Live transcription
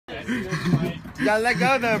You gotta let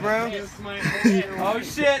go though, bro. Oh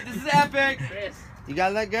shit, this is epic. You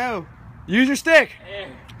gotta let go. Use your stick.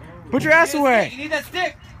 Put your ass away. You need that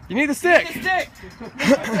stick. You need the stick. You need the stick.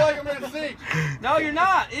 I feel like I'm gonna sink. No, you're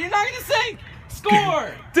not. You're not gonna sink.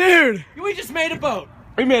 Score. Dude. We just made a boat.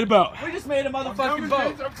 We made a boat. We just made a motherfucking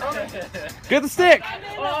boat. Get the stick.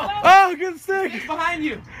 Oh, get the stick. It's behind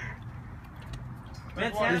you.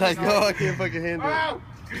 You're like, oh, I can't fucking handle it.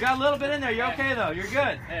 You got a little bit in there. You're okay though. You're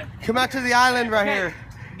good. Come out to the island right here.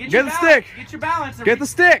 Get the stick. Get your balance. Get the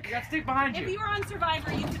stick. You got stick behind you. If you were on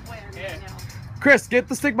Survivor, you could win. Chris, get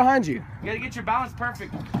the stick behind you. You gotta get your balance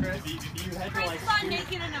perfect, Chris. Chris is not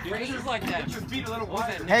naked and afraid. Just like that. Get your feet a little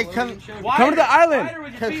wide. Hey, come to the island. Wider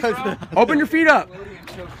with your feet, bro. Open your feet up.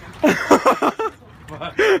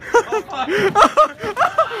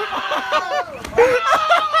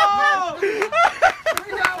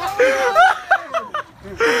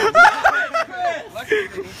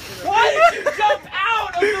 Why did you jump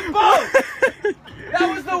out of the boat? That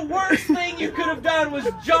was the worst thing you could have done, was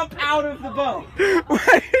jump out of the boat.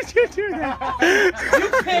 Why did you do that? You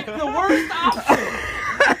picked the worst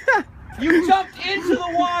option. You jumped into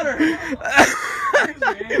the water.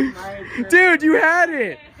 Dude, you had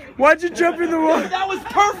it. Why'd you jump in the water? That was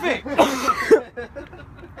perfect.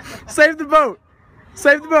 Save the boat.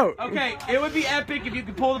 Save the boat. Okay, it would be epic if you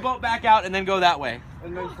could pull the boat back out and then go that way.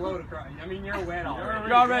 And then float across. I mean, you're wet already.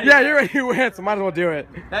 You're already. Yeah, you're ready to win, so might as well do it.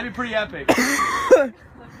 That'd be pretty epic.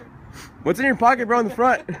 What's in your pocket, bro, in the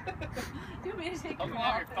front?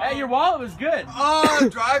 Hey, your wallet was good. Oh,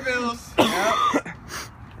 dry bills. Yep.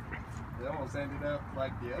 They almost ended up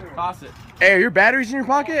like the other one. Toss it. Hey, are your batteries in your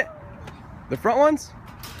pocket? The front ones?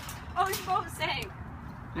 Oh, you're both saying.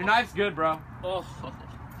 Your knife's good, bro. Oh.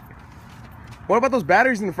 What about those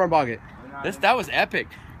batteries in the front pocket? That was epic.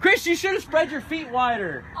 Chris, you should have spread your feet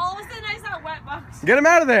wider. All of a sudden, I saw wet bucks. Get them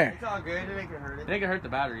out of there. It's all good. It ain't gonna hurt it. They can hurt the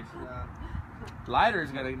batteries. Yeah.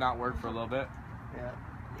 Lighter's gonna not work for a little bit. Yeah.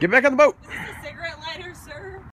 Get back on the boat. Is this a cigarette lighter, sir?